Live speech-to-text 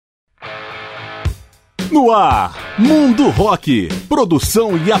No ar, Mundo Rock.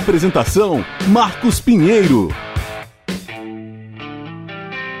 Produção e apresentação, Marcos Pinheiro.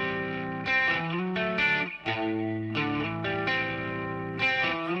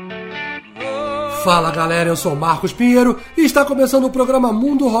 Fala galera, eu sou Marcos Pinheiro e está começando o programa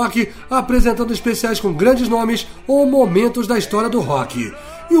Mundo Rock, apresentando especiais com grandes nomes ou momentos da história do rock.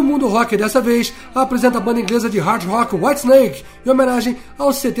 E o Mundo Rock dessa vez apresenta a banda inglesa de hard rock Whitesnake, em homenagem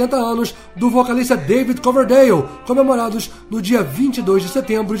aos 70 anos do vocalista David Coverdale, comemorados no dia 22 de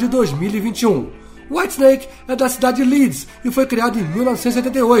setembro de 2021. Whitesnake é da cidade de Leeds e foi criado em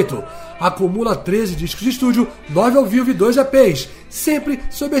 1978. Acumula 13 discos de estúdio, 9 ao vivo e 2 EPs, sempre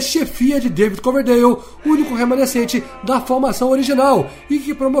sob a chefia de David Coverdale, o único remanescente da formação original e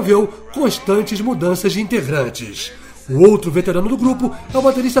que promoveu constantes mudanças de integrantes. O outro veterano do grupo é o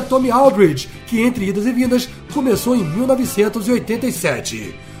baterista Tommy Aldridge, que entre idas e vindas começou em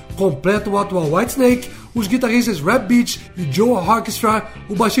 1987. Completam o atual Whitesnake os guitarristas Reb Beach e Joe Orchestra,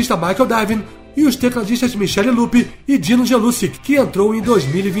 o baixista Michael Davin e os tecladistas Michele Lupi e Dino Jelusic, que entrou em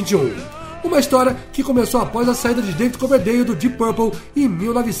 2021. Uma história que começou após a saída de David Coverdale do Deep Purple em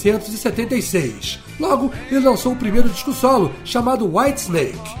 1976. Logo, ele lançou o primeiro disco solo, chamado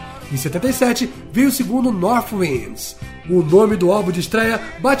Whitesnake. Em 77, veio o segundo North Winds. O nome do álbum de estreia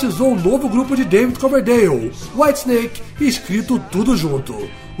batizou o novo grupo de David Coverdale, Whitesnake, escrito tudo junto.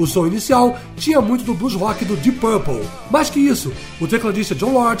 O som inicial tinha muito do blues rock do Deep Purple. Mais que isso, o tecladista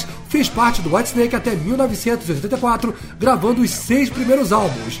John Lord fez parte do Whitesnake até 1984, gravando os 6 primeiros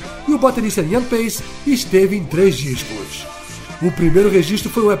álbuns, e o baterista Ian Pace esteve em 3 discos. O primeiro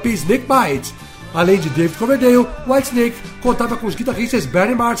registro foi o EP Snake Bite. Além de David Coverdale, Whitesnake contava com os guitarristas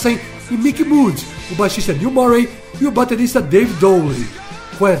Barry Martin e Mickey Mood, o baixista Neil Murray e o baterista Dave Dowley.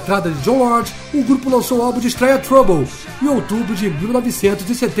 Com a entrada de John Lord, o grupo lançou o álbum de estreia Trouble em outubro de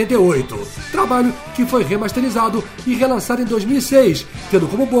 1978, trabalho que foi remasterizado e relançado em 2006, tendo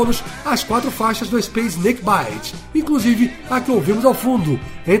como bônus as 4 faixas do EP Snake Bite, inclusive a que ouvimos ao fundo,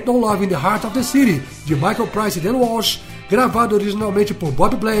 Ain't No Love in the Heart of the City, de Michael Price e Dan Walsh, gravado originalmente por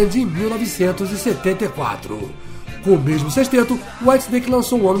Bob Bland em 1974. Com o mesmo sexteto, Whitesnake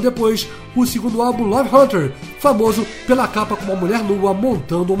lançou um ano depois o segundo álbum Love Hunter, famoso pela capa com uma mulher nua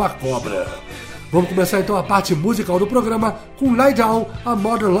montando uma cobra. Vamos começar então a parte musical do programa com Lie Down, a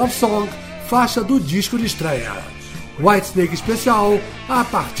Modern Love Song, faixa do disco de estreia. Whitesnake Especial, a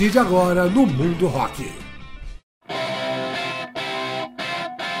partir de agora no Mundo Rock.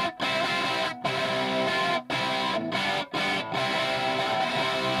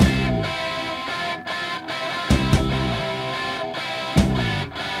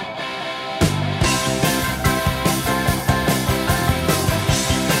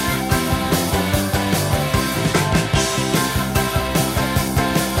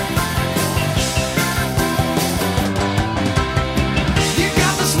 You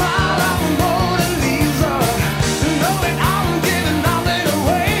got the smile of a Mona Lisa.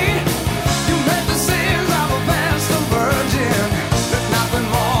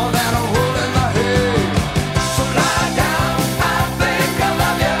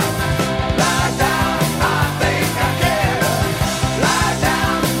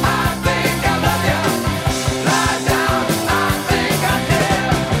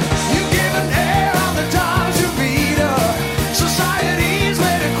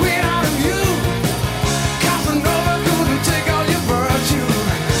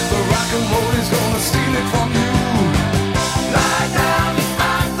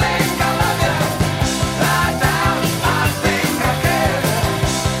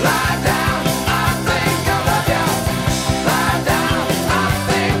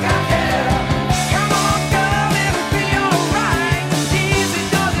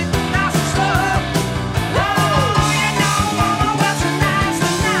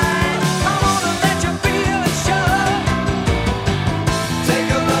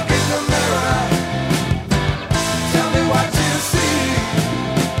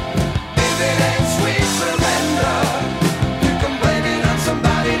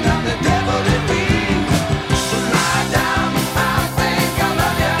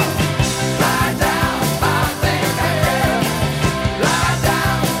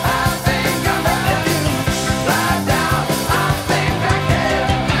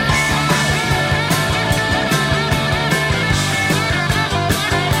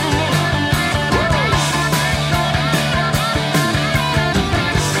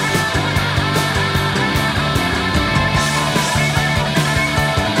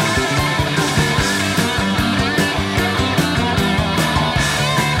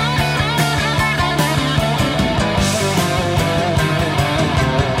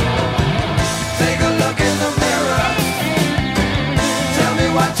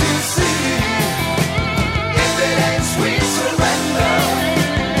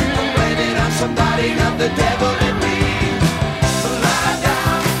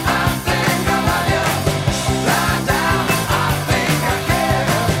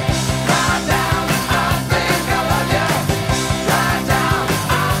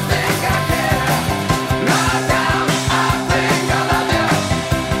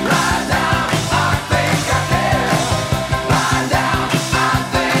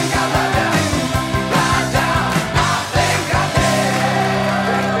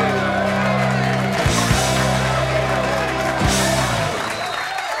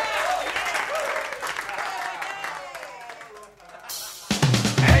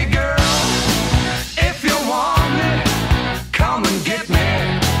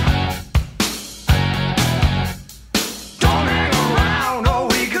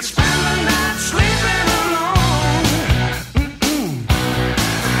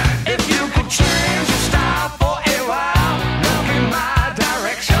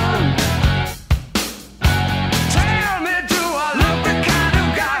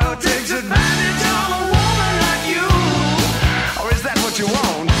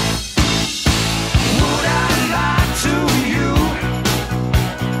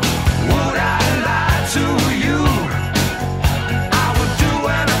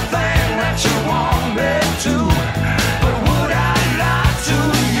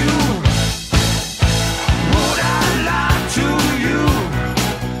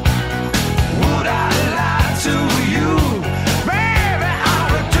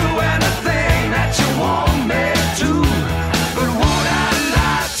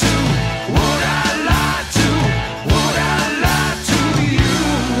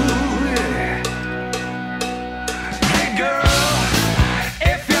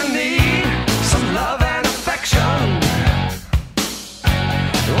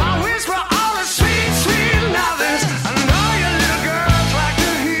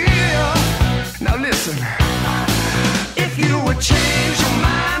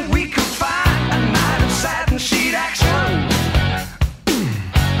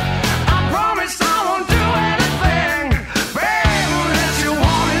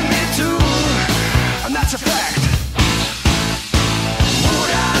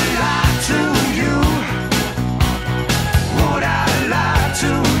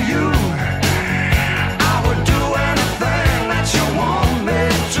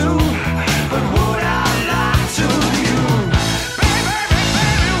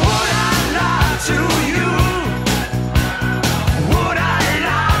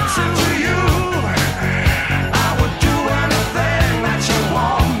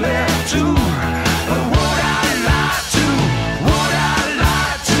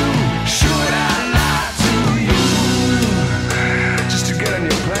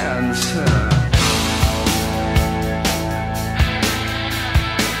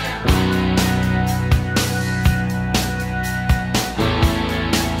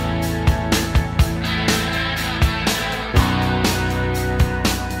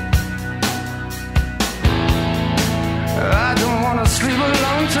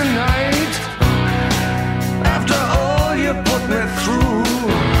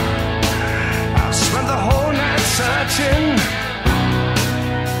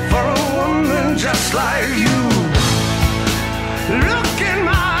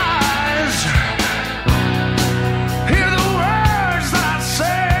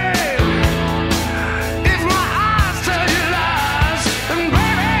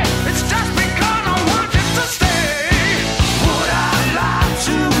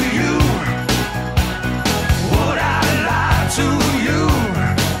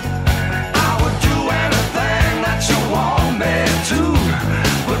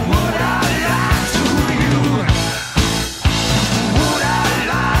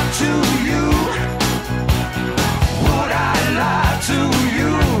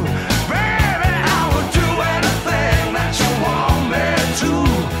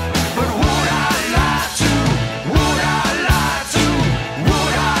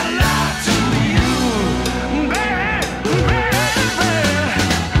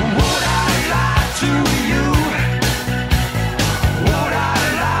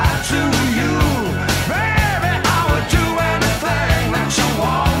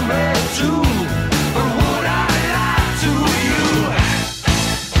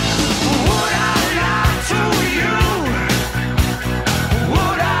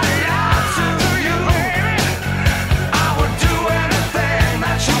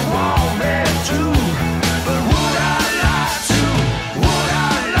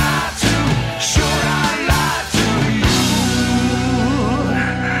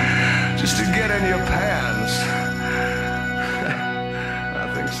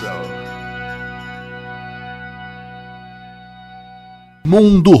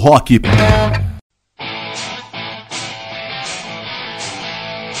 Mundo Rock.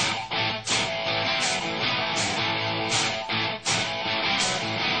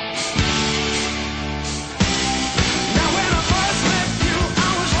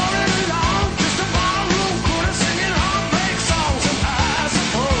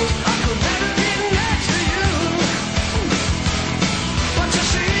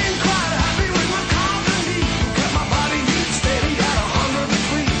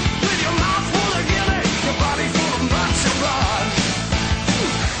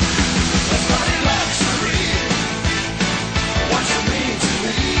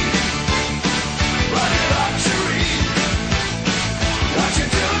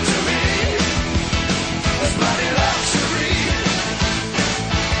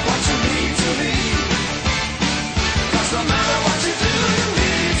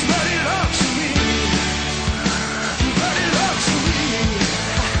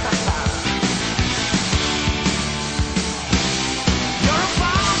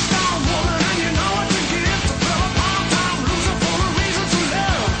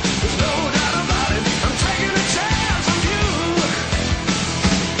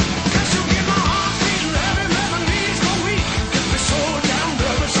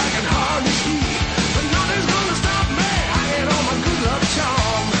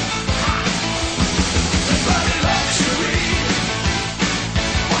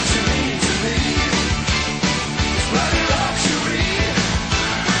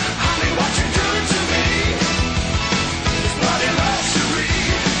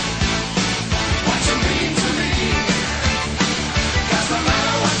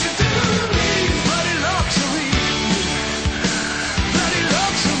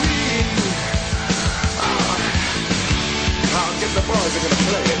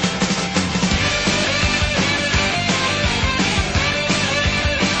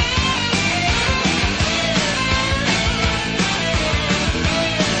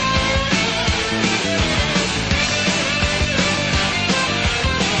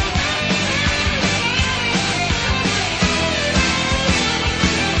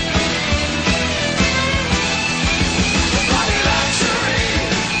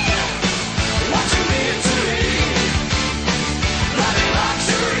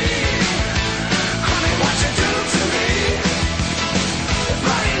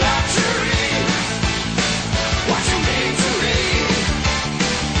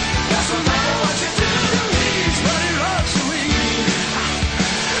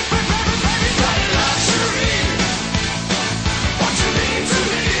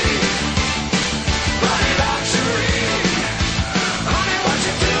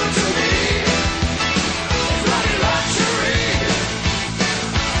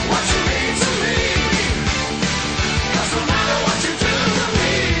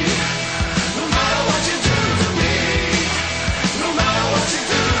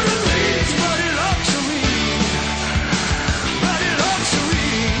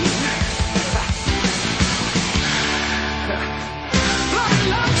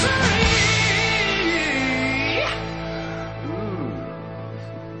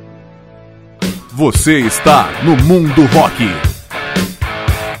 Você está no Mundo Rock.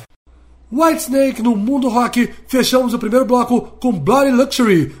 Whitesnake no Mundo Rock. Fechamos o primeiro bloco com Bloody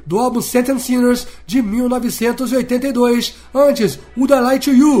Luxury, do álbum Saint and Sinners, de 1982. Antes, Would I Lie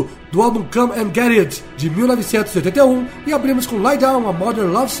to You, do álbum Come and Get It, de 1981. E abrimos com Lie Down, a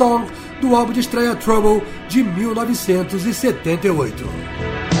Modern Love Song, do álbum de estreia Trouble, de 1978.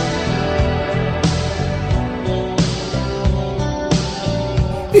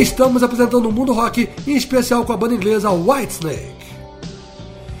 Estamos apresentando o Mundo Rock, em especial com a banda inglesa Whitesnake.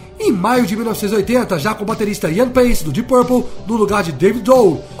 Em maio de 1980, já com o baterista Ian Pace, do Deep Purple, no lugar de David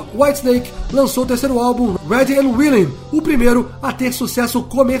Doe, Whitesnake lançou o terceiro álbum, Ready and Willing, o primeiro a ter sucesso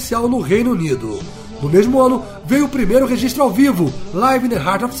comercial no Reino Unido. No mesmo ano, veio o primeiro registro ao vivo, Live in the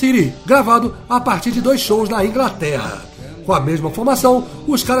Heart of City, gravado a partir de 2 shows na Inglaterra. Com a mesma formação,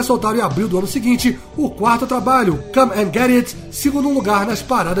 os caras soltaram em abril do ano seguinte o quarto trabalho, Come and Get It, segundo lugar nas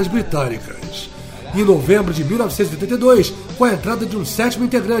paradas britânicas. Em novembro de 1982, com a entrada de um sétimo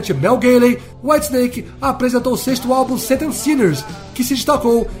integrante, Mel Gailey, Whitesnake apresentou o sexto álbum Saint and Sinners, que se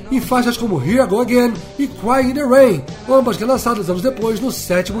destacou em faixas como Here I Go Again e Cry in the Rain, ambas relançadas anos depois no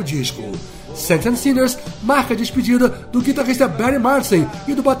sétimo disco. Saint and Sinners marca a despedida do guitarrista Barry Marsden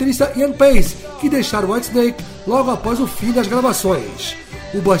e do baterista Ian Pace, que deixaram Whitesnake logo após o fim das gravações.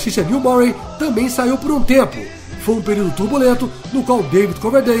 O baixista Neil Murray também saiu por um tempo. Foi um período turbulento no qual David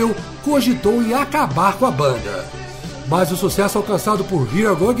Coverdale cogitou em acabar com a banda. Mas o sucesso alcançado por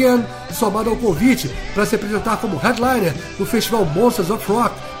Here I Go Again, somado ao convite para se apresentar como headliner no festival Monsters of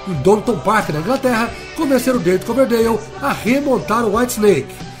Rock em Donington Park, na Inglaterra, convenceram David Coverdale a remontar o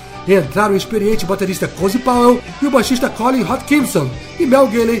Whitesnake. Entraram o experiente baterista Cozy Powell e o baixista Colin Hodgkinson, e Mel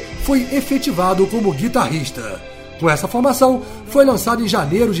Galley foi efetivado como guitarrista. Com essa formação, foi lançado em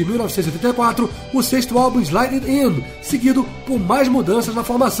janeiro de 1984 o sexto álbum Slide It In, seguido por mais mudanças na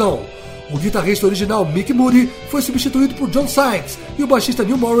formação. O guitarrista original Mick Moody foi substituído por John Sykes e o baixista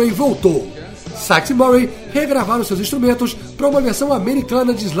Neil Murray voltou. Sykes e Murray regravaram seus instrumentos para uma versão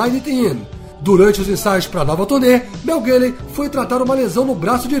americana de Slide It In. Durante os ensaios para a nova turnê, Mel Galley foi tratar uma lesão no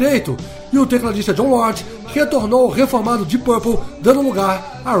braço direito e o tecladista John Lord retornou ao reformado Deep Purple, dando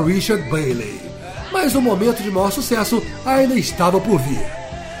lugar a Richard Bailey. Mas o momento de maior sucesso ainda estava por vir.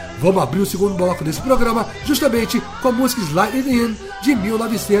 Vamos abrir o segundo bloco desse programa justamente com a música Slide It In de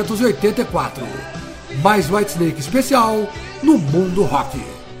 1984. Mais Whitesnake especial no Mundo Rock.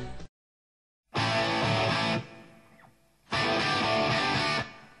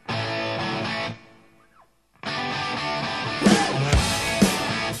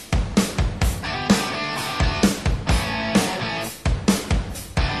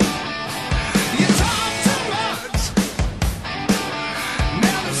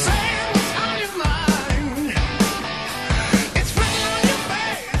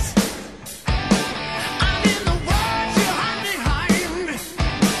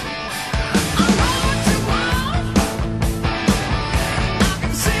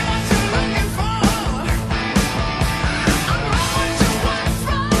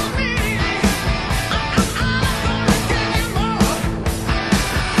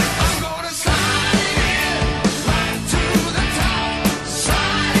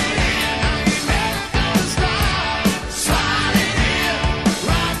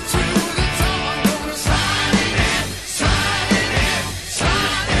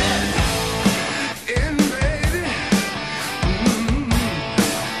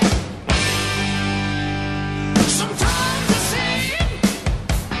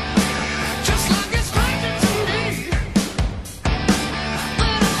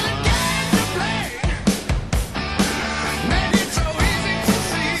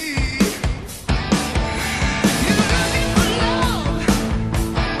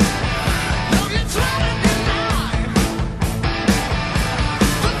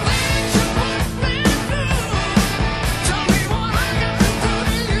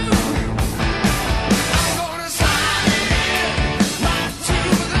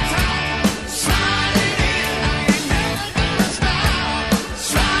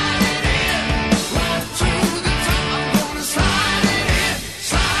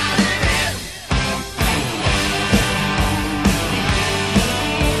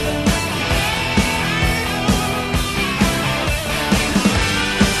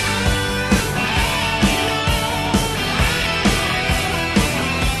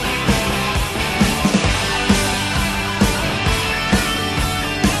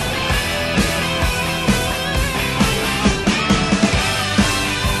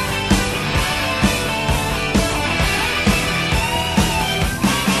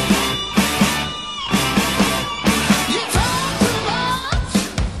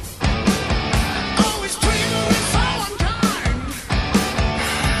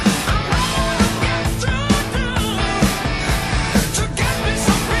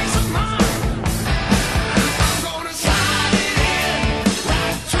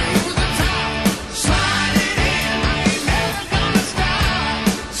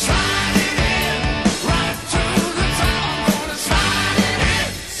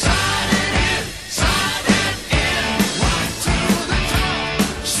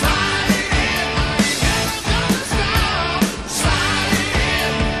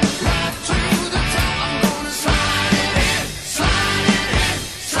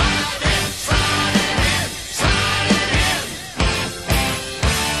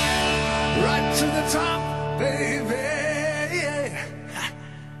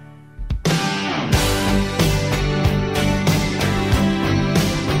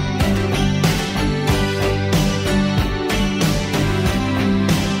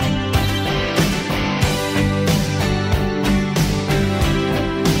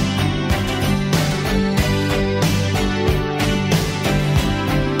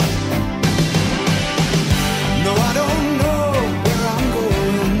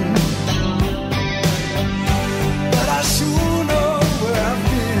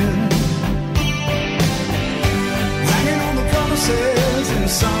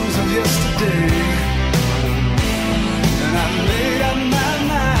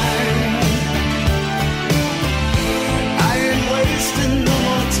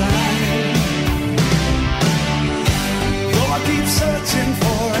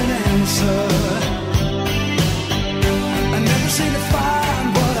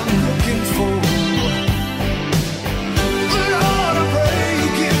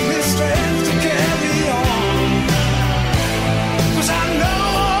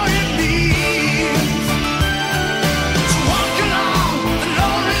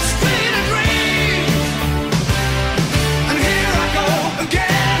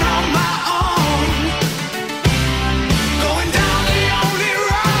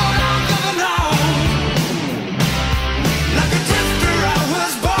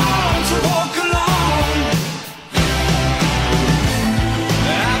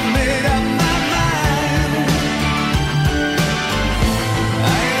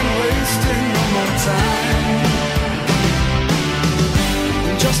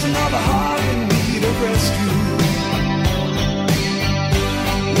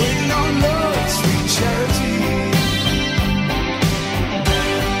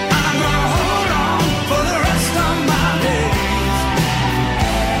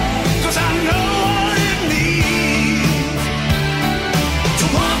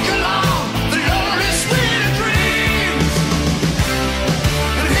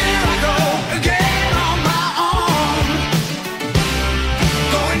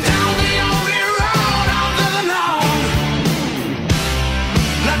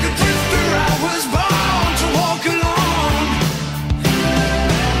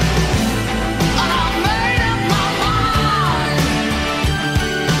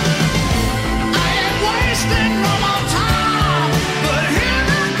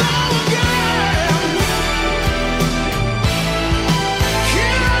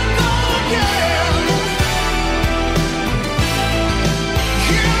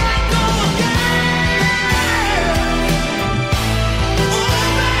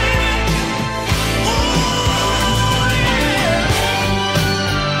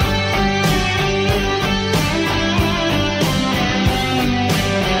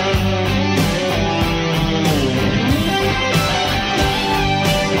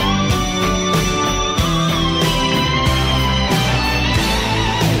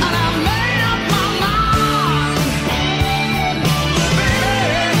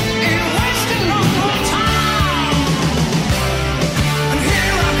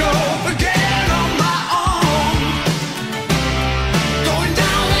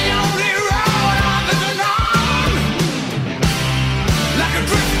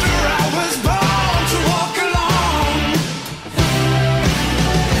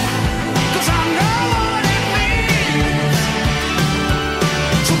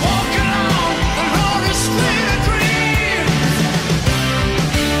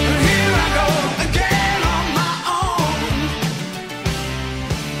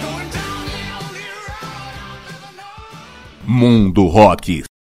 Mundo Rock.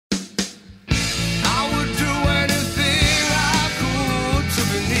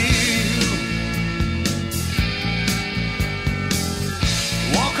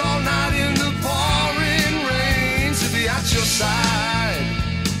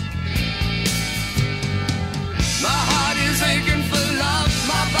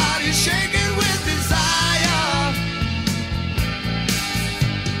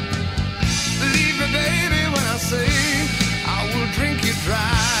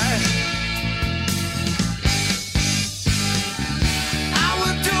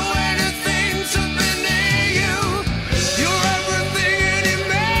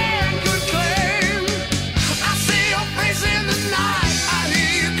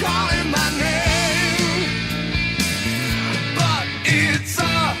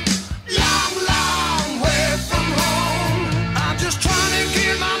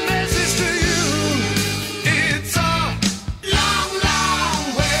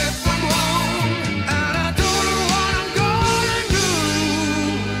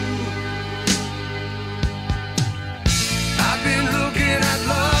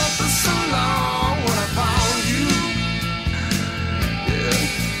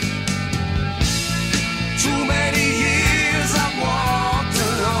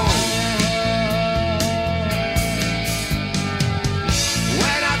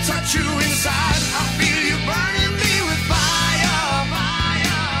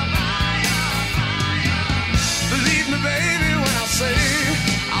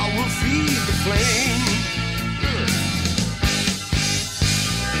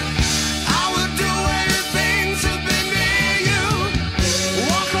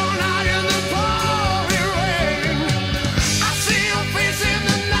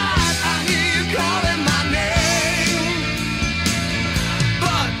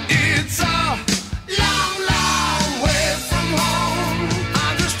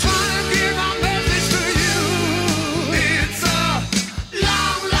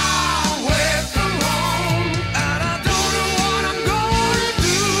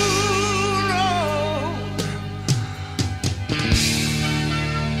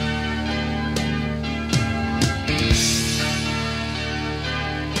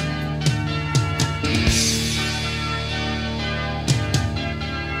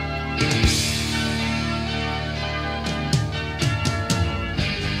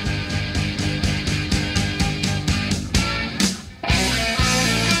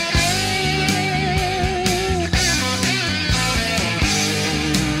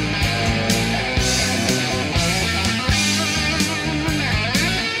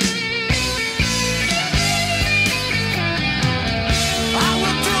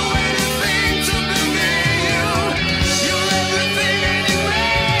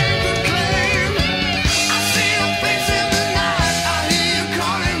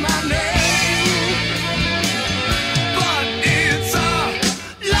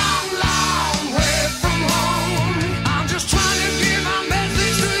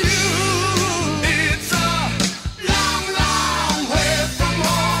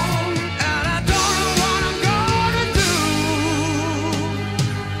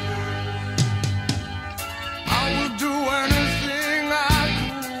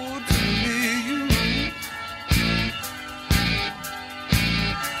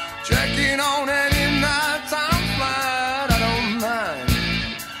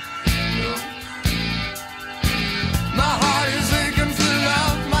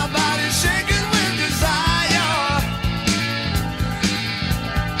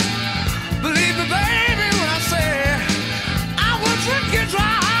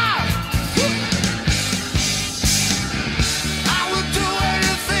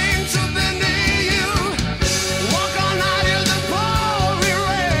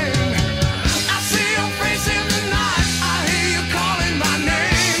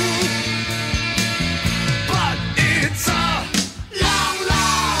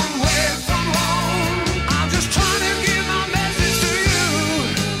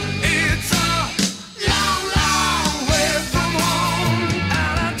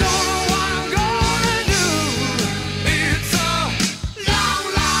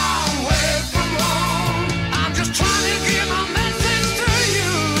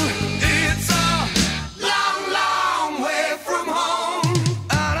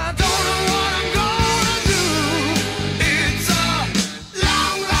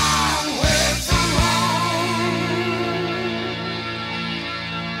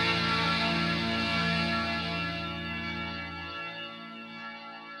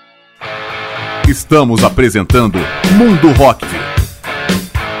 Estamos apresentando Mundo Rock.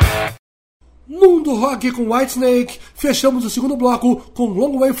 Mundo Rock com Whitesnake, Fechamos o segundo bloco com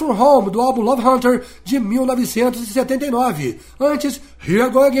Long Way From Home, do álbum Love Hunter, de 1979. Antes, Here I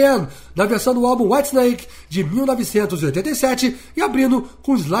Go Again, na versão do álbum Whitesnake, de 1987. E abrindo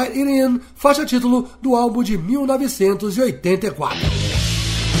com Slide It In, faixa título do álbum de 1984.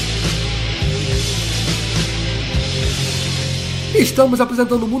 Estamos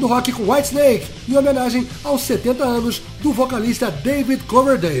apresentando o Mundo Rock com Whitesnake, em homenagem aos 70 anos do vocalista David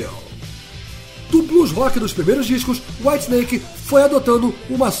Coverdale. Do blues rock dos primeiros discos, Whitesnake foi adotando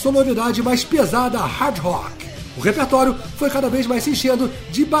uma sonoridade mais pesada hard rock. O repertório foi cada vez mais se enchendo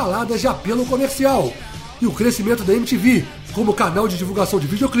de baladas de apelo comercial. E o crescimento da MTV como canal de divulgação de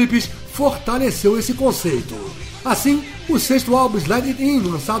videoclipes fortaleceu esse conceito. Assim, o sexto álbum Slide It In,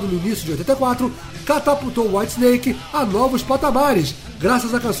 lançado no início de 84, catapultou Whitesnake a novos patamares,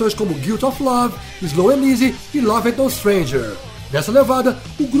 graças a canções como Guilt of Love, Slow and Easy e Love Ain't No Stranger. Nessa levada,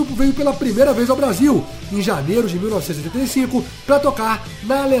 o grupo veio pela primeira vez ao Brasil, em janeiro de 1985, para tocar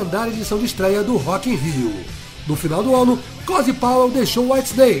na lendária edição de estreia do Rock in Rio. No final do ano, Cozy Powell deixou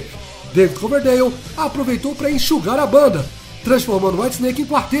Whitesnake. David Coverdale aproveitou para enxugar a banda, transformando Whitesnake em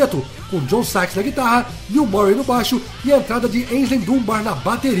quarteto, com John Sykes na guitarra, Neil Murray no baixo e a entrada de Ainsley Dunbar na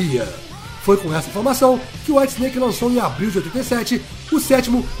bateria. Foi com essa formação que Whitesnake lançou em abril de 87 o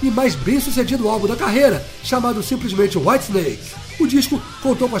sétimo e mais bem-sucedido álbum da carreira, chamado simplesmente Whitesnake. O disco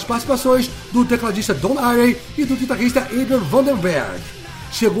contou com as participações do tecladista Don Airey e do guitarrista Adrian Vandenberg.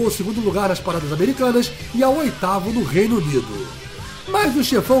 Chegou ao segundo lugar nas paradas americanas e ao oitavo no Reino Unido. Mas o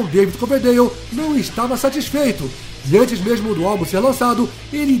chefão David Coverdale não estava satisfeito, e antes mesmo do álbum ser lançado,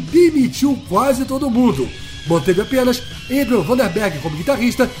 ele demitiu quase todo mundo. Manteve apenas Adrian Vandenberg como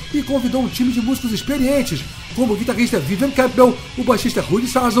guitarrista e convidou um time de músicos experientes, como o guitarrista Vivian Campbell, o baixista Rudy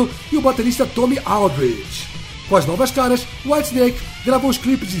Sarzo e o baterista Tommy Aldridge. Com as novas caras, Whitesnake gravou os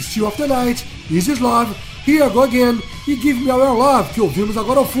clipes de Still of the Night, Is This Love, Here I Go Again e Give Me All Your Love, que ouvimos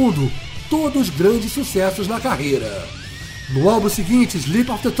agora ao fundo, todos grandes sucessos na carreira. No álbum seguinte, Slip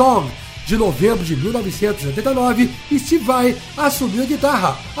of the Tongue, de novembro de 1979, Steve Vai assumiu a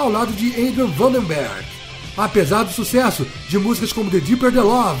guitarra, ao lado de Adrian Vandenberg. Apesar do sucesso de músicas como The Deeper the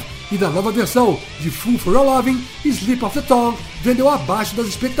Love e da nova versão de Fool for Your Loving, Slip of the Tongue vendeu abaixo das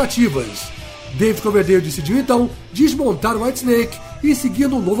expectativas. David Coverdale decidiu então desmontar o Whitesnake e seguir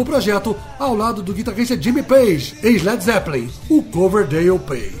num novo projeto ao lado do guitarrista Jimmy Page, ex-Led Zeppelin, o Coverdale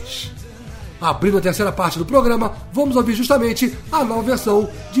Page. Abrindo a terceira parte do programa, vamos ouvir justamente a nova versão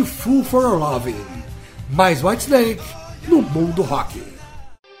de Fool for Your Loving. Mais Whitesnake no Mundo Rock.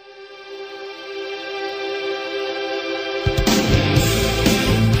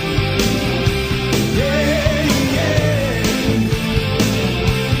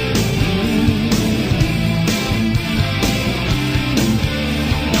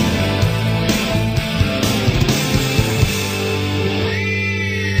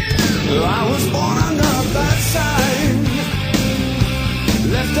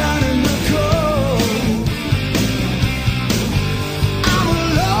 Down in the cold,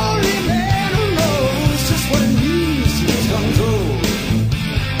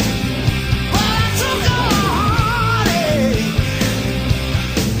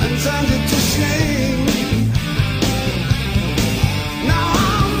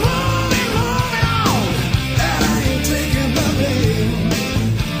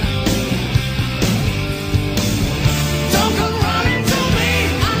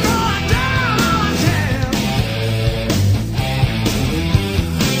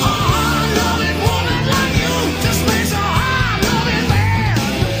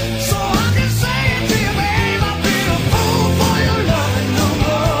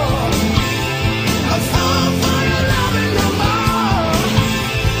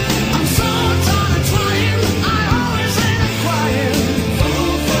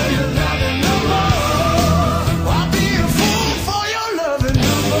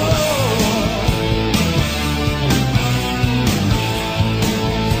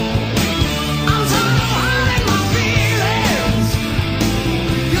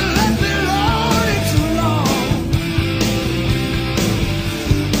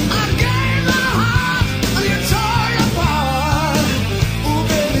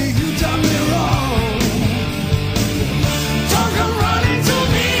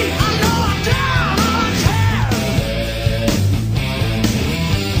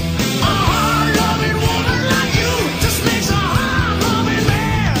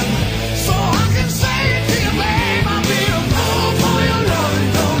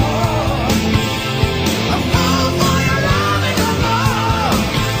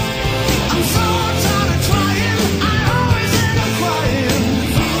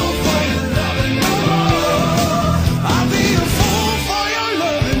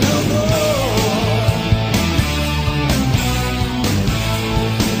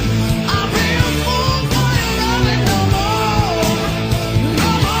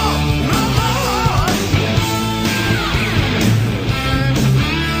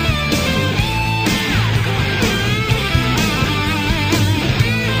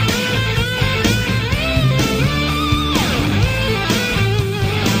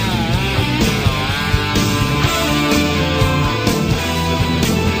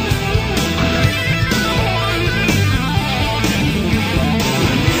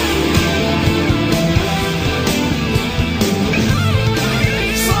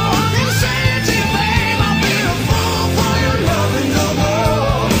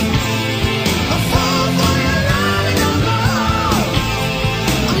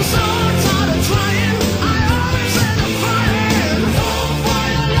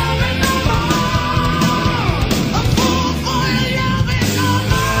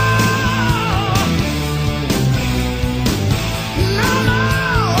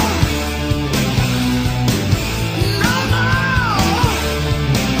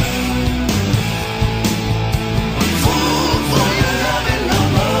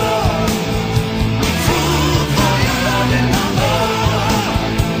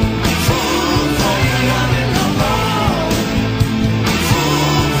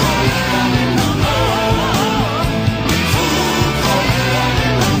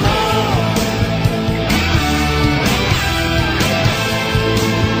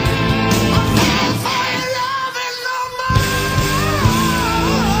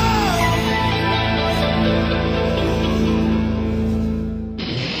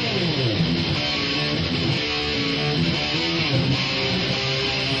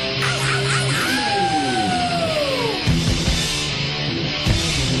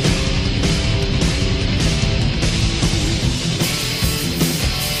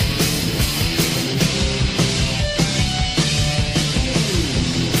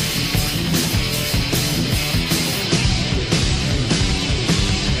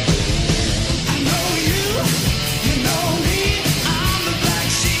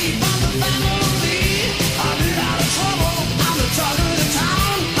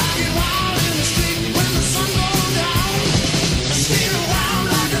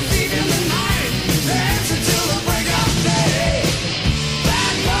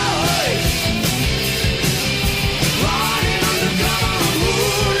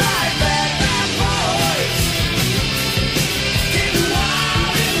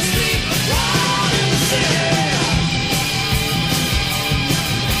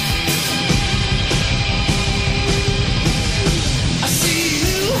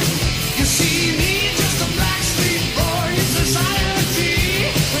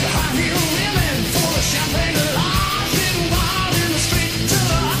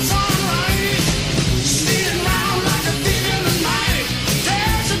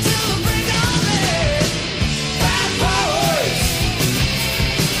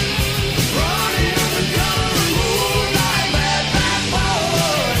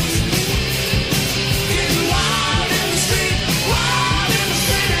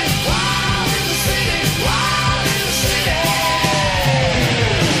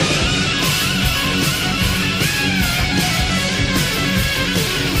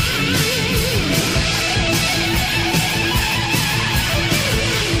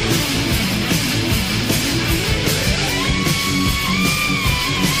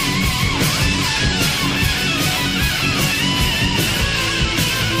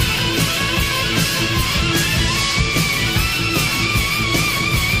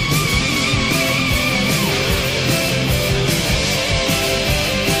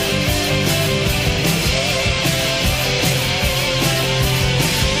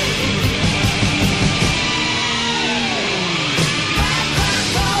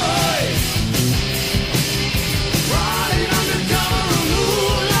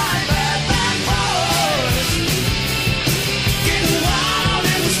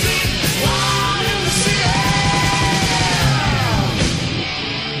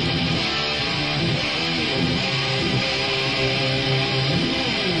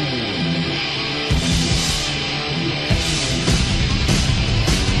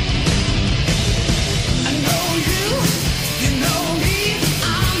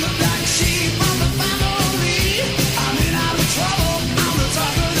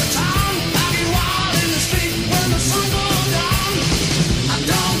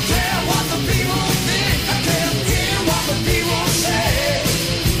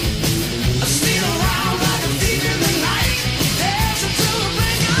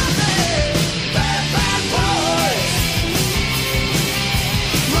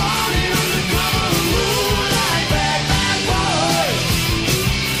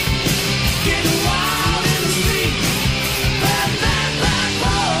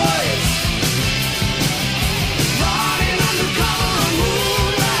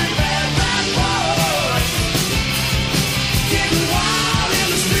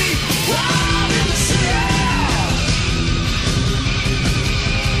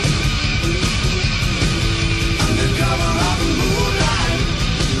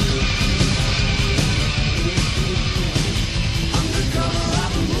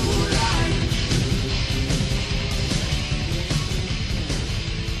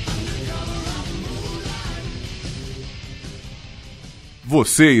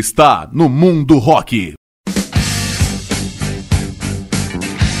 Você está no Mundo Rock.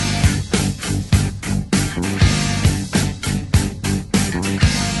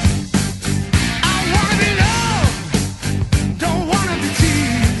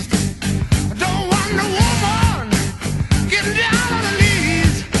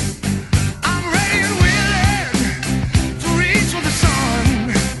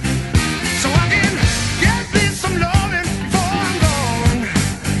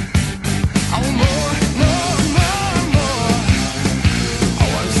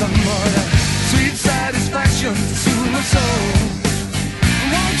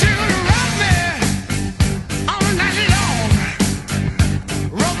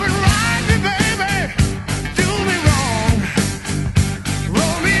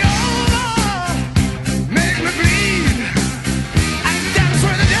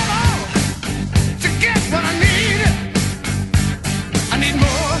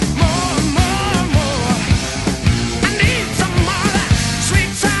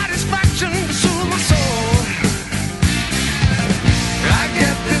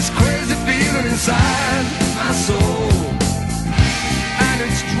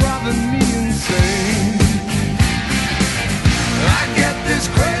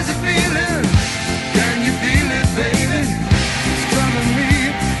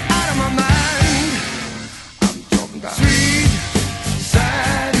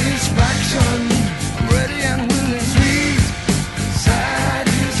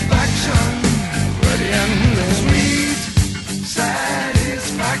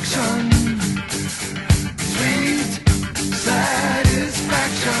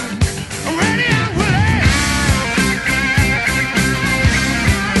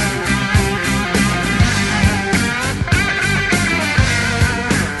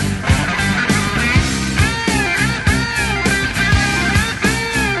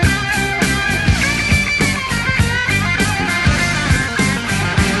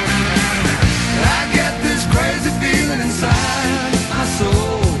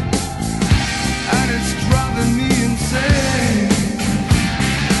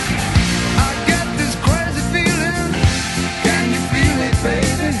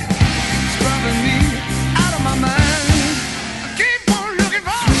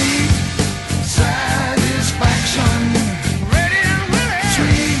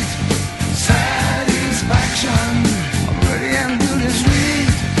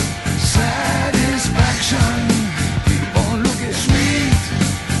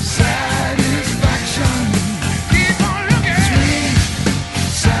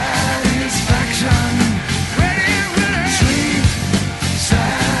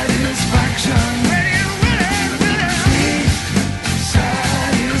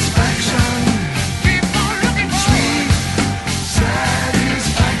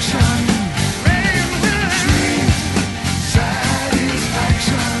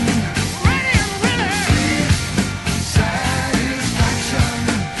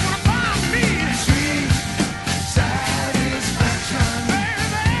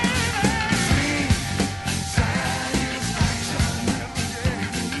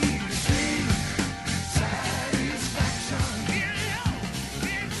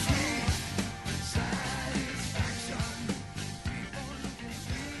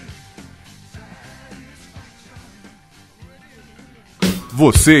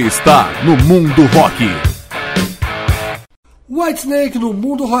 Você está no Mundo Rock. Whitesnake no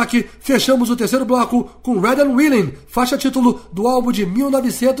Mundo Rock. Fechamos o terceiro bloco com Red and Willing, faixa título do álbum de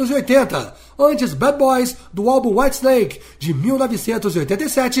 1980. Antes, Bad Boys, do álbum Whitesnake, de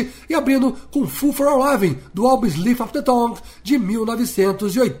 1987. E abrindo com Fool for Our Loving, do álbum Slip of the Tongue, de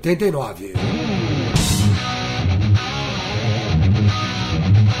 1989.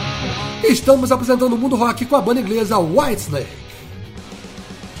 Estamos apresentando o Mundo Rock com a banda inglesa Whitesnake.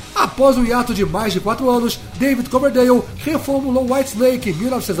 Após um hiato de mais de 4 anos, David Coverdale reformulou Whitesnake em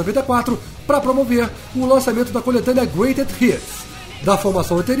 1994 para promover o lançamento da coletânea Greatest Hits. Da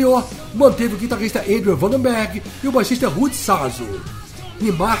formação anterior, manteve o guitarrista Adrian Vandenberg e o baixista Ruud Sarzo.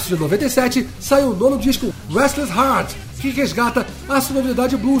 Em março de 97, saiu o nono disco Restless Heart, que resgata a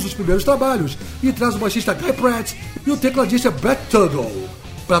sonoridade blues dos primeiros trabalhos e traz o baixista Guy Pratt e o tecladista Brett Tuggle.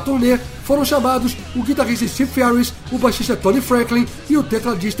 Para a turnê foram chamados o guitarrista Steve Ferris, o baixista Tony Franklin e o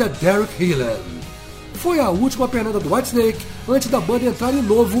tecladista Derek Hillen. Foi a última pernada do Whitesnake antes da banda entrar em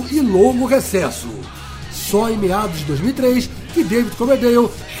novo e longo recesso. Só em meados de 2003 que David Coverdale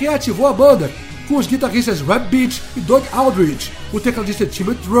reativou a banda, com os guitarristas Rob Beach e Doug Aldridge, o tecladista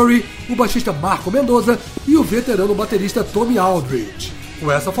Timothy Drury, o baixista Marco Mendoza e o veterano baterista Tommy Aldridge.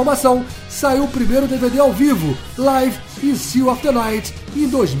 Com essa formação, saiu o primeiro DVD ao vivo, Live in Seal of the Night, em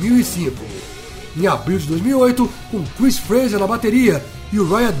 2005. Em abril de 2008, com Chris Fraser na bateria e o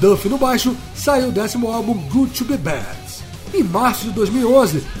Ryan Duffy no baixo, saiu o 10º álbum Good to Be Bad. Em março de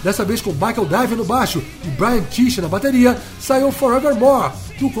 2011, dessa vez com Michael Dive no baixo e Brian Tish na bateria, saiu Forevermore,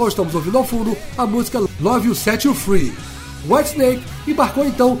 do qual estamos ouvindo ao fundo a música Love You Set You Free. Whitesnake embarcou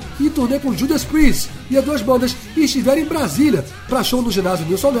então em turnê com Judas Priest e as duas bandas estiveram em Brasília para show no ginásio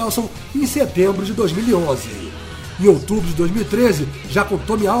Nilson Nelson em setembro de 2011. Em outubro de 2013, já com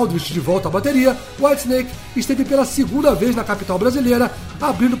Tommy Aldrich de volta à bateria, Whitesnake esteve pela segunda vez na capital brasileira,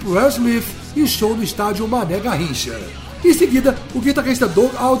 abrindo para o Aerosmith em show no estádio Mané Garrincha. Em seguida, o guitarrista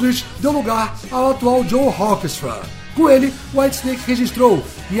Doug Aldrich deu lugar ao atual Joe Orchestra. Com ele, Whitesnake registrou,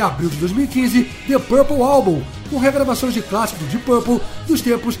 em abril de 2015, The Purple Album, com regravações de clássicos de Purple dos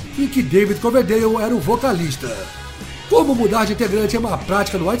tempos em que David Coverdale era o vocalista. Como mudar de integrante é uma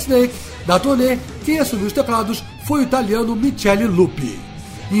prática no Whitesnake, da turnê, quem assumiu os teclados foi o italiano Michele Lupi.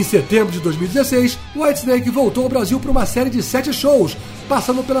 Em setembro de 2016, Whitesnake voltou ao Brasil para uma série de 7 shows,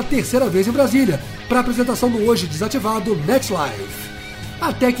 passando pela terceira vez em Brasília, para a apresentação do hoje desativado Next Live.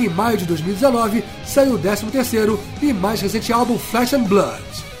 Até que em maio de 2019 saiu o 13º e mais recente álbum Flesh and Blood.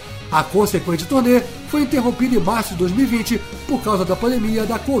 A consequente turnê foi interrompida em março de 2020 por causa da pandemia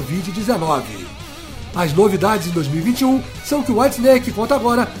da Covid-19. As novidades em 2021 são que o Whitesnake conta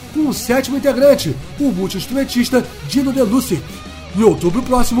agora com um 7º integrante, o multi-instrumentista Dino De Lucic. Em outubro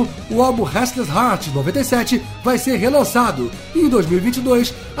próximo, o álbum Restless Heart 97 vai ser relançado e em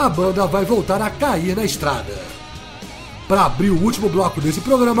 2022 a banda vai voltar a cair na estrada. Para abrir o último bloco desse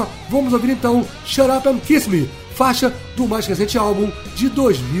programa, vamos ouvir então Shut Up and Kiss Me, faixa do mais recente álbum de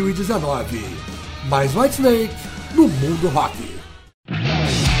 2019. Mais Whitesnake no Mundo Rock.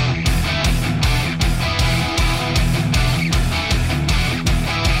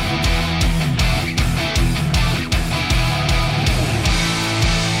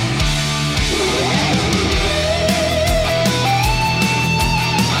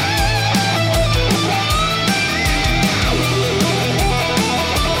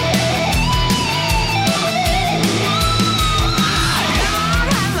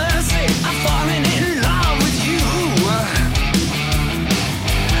 I've fallen in love with you.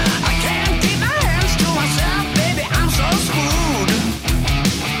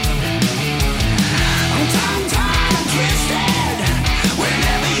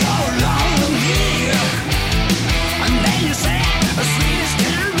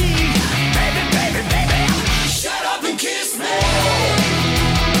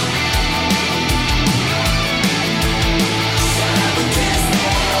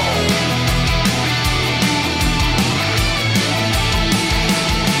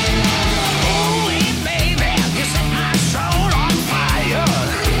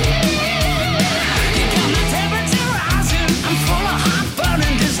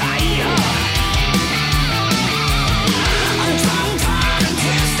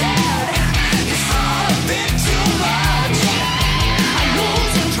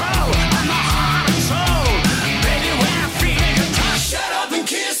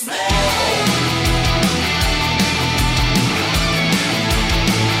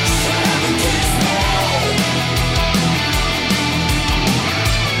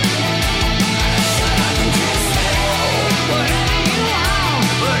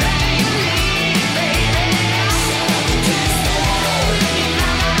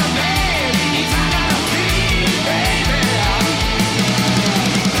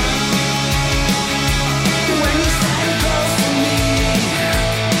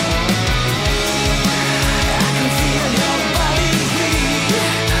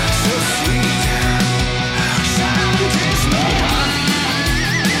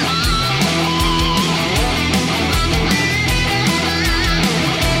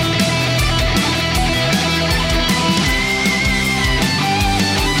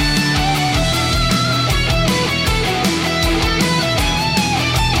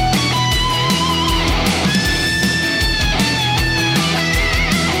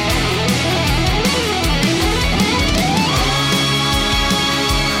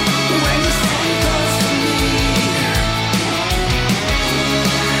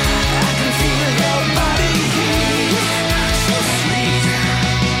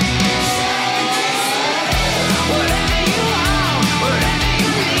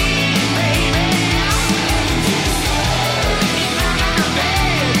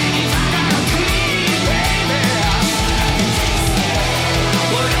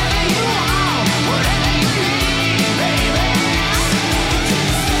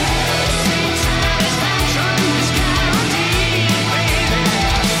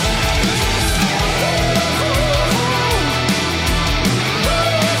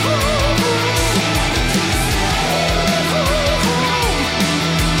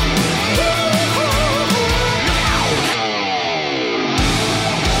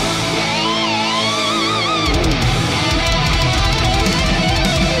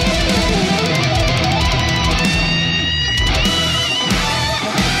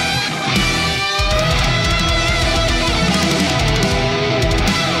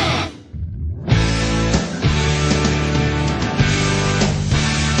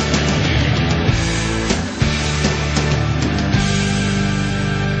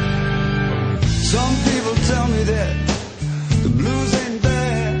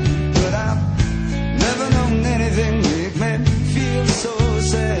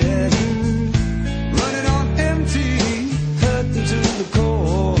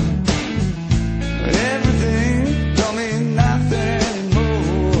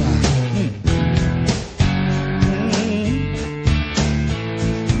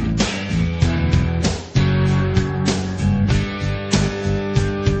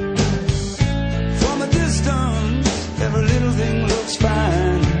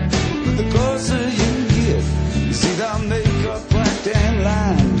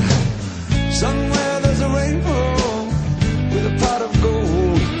 Somewhere there's a rainbow with a pot of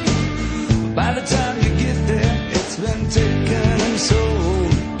gold. By the time you get there, it's been taken and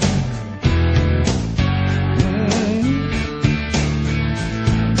sold.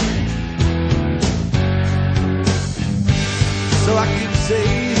 So I keep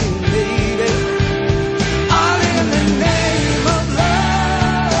saying, baby, all in the name of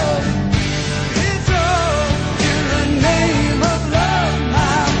love. It's all in the name of love,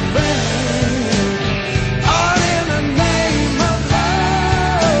 my friend. All in the name of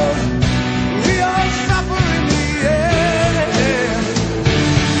love. We all suffer in the end.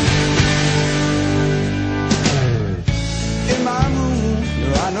 In my room,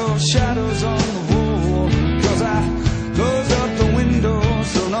 there are no shadows on the wall, 'cause I close up the window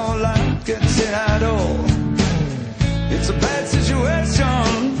so no light gets in at all. It's a bad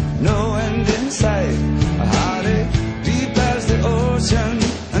situation, no end in sight. A heartache deep as the ocean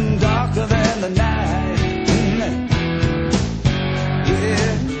and darker than the night.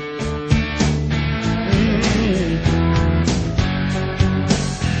 Yeah.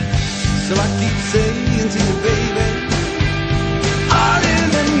 So I keep saying to you, baby, all in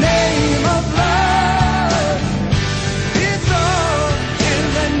the name of love. It's all in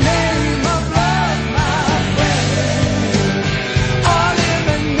the name of love, my friend. All in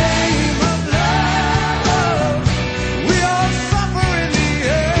the name of love. We all suffer in the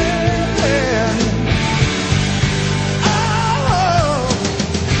end. Oh,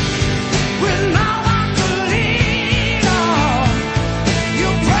 with no one to lean on, you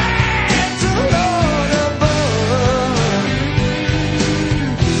pray to the Lord above.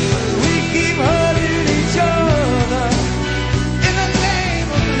 We keep hurting each other in the name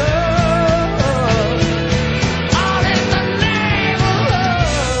of love. All in the name of love.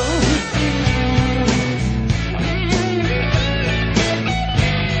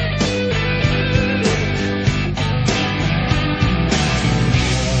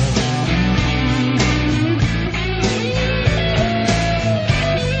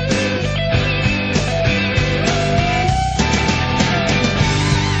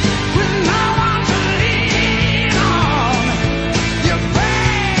 With no one to lean on, you pray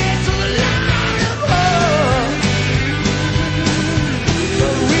to the Lord above.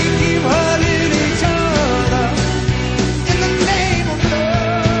 But we keep hurting each other in the name of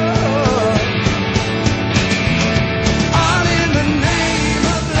love. All in the name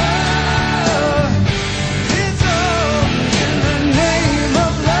of love. It's all in the name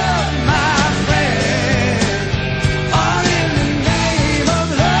of love, my friend. All in the name of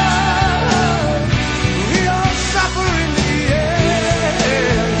love. We all suffer in the end.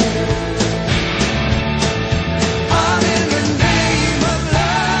 All in the name of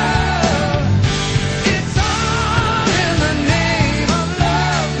love. It's all in the name of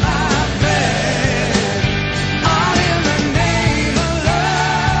love, my friend. All in the name of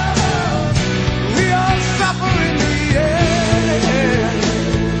love. We all suffer in the end.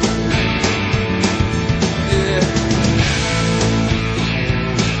 Yeah.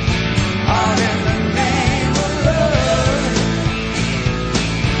 All in the name of love.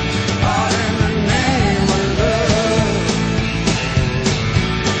 All in the name of love.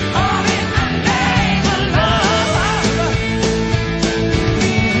 All in the name of love.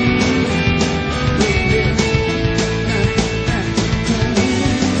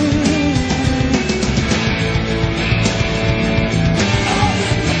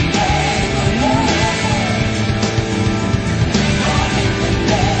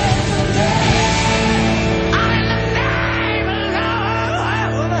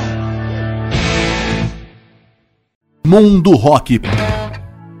 Mundo Rock.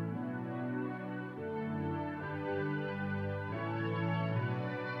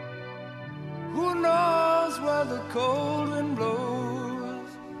 Who knows where the cold wind blows?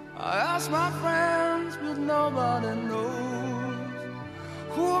 I ask my friends, but nobody knows.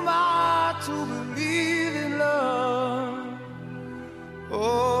 Who am I to believe in love?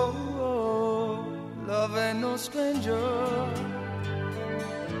 Oh, love ain't no stranger.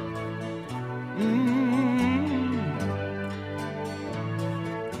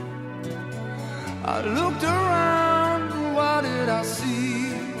 I looked around, and what did I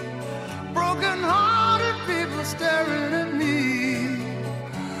see? Broken-hearted people staring at me,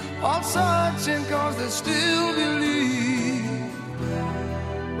 all searching 'cause they still believe.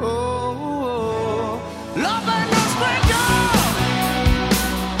 Oh, love ain't no stranger.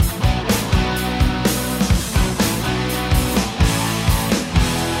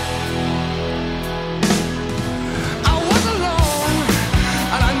 I was alone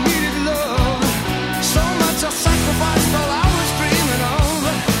and I needed love, so much I sacrificed all I was dreaming of.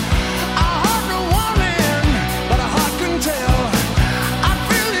 I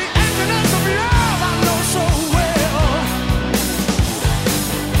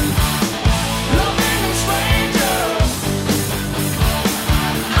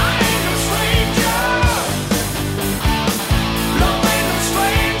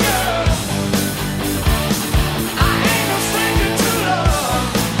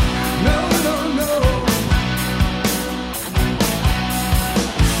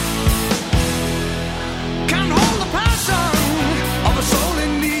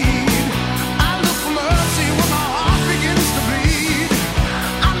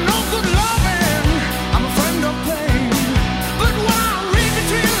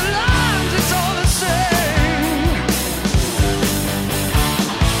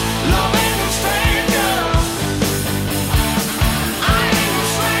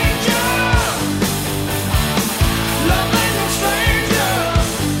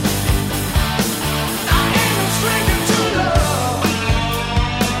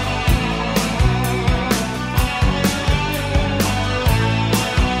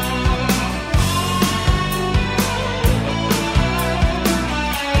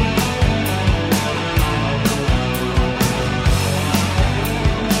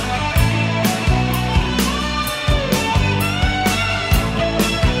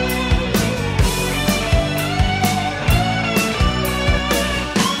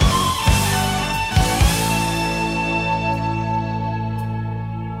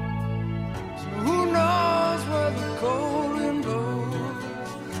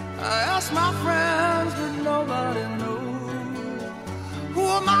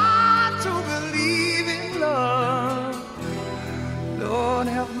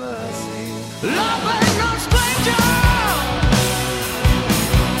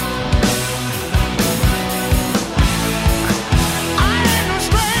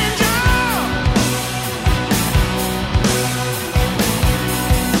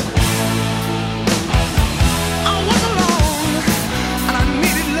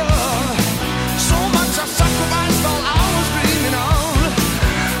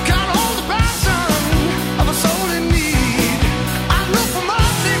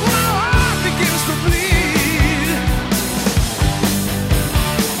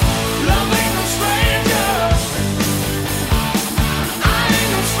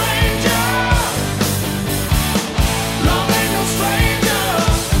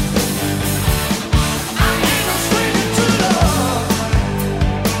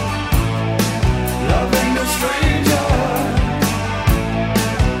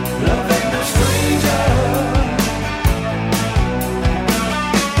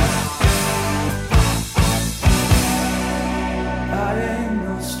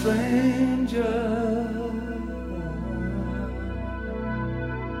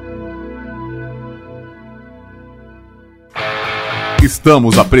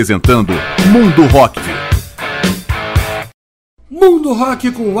Estamos apresentando Mundo Rock. Mundo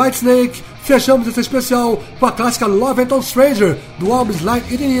Rock com Whitesnake. Fechamos esse especial com a clássica Love and Stranger, do álbum Slide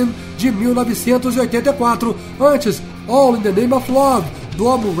It In, de 1984. Antes, All in the Name of Love, do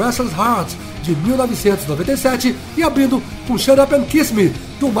álbum Restless Heart, de 1997. E abrindo com Shut Up and Kiss Me,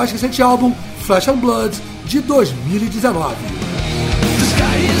 do mais recente álbum Flesh and Blood, de 2019.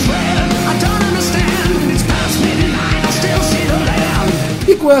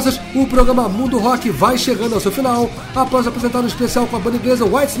 E com essas, o programa Mundo Rock vai chegando ao seu final, após apresentar um especial com a banda inglesa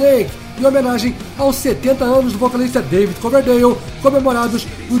Whitesnake, em homenagem aos 70 anos do vocalista David Coverdale, comemorados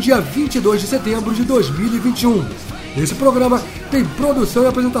no dia 22 de setembro de 2021. Esse programa tem produção e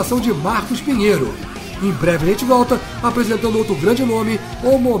apresentação de Marcos Pinheiro. Em breve a gente volta apresentando outro grande nome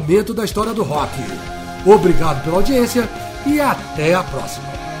ou momento da história do rock. Obrigado pela audiência e até a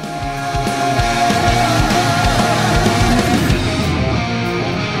próxima.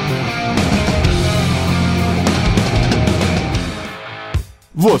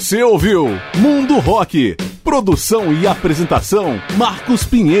 Você ouviu Mundo Rock. Produção e apresentação Marcos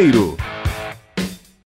Pinheiro.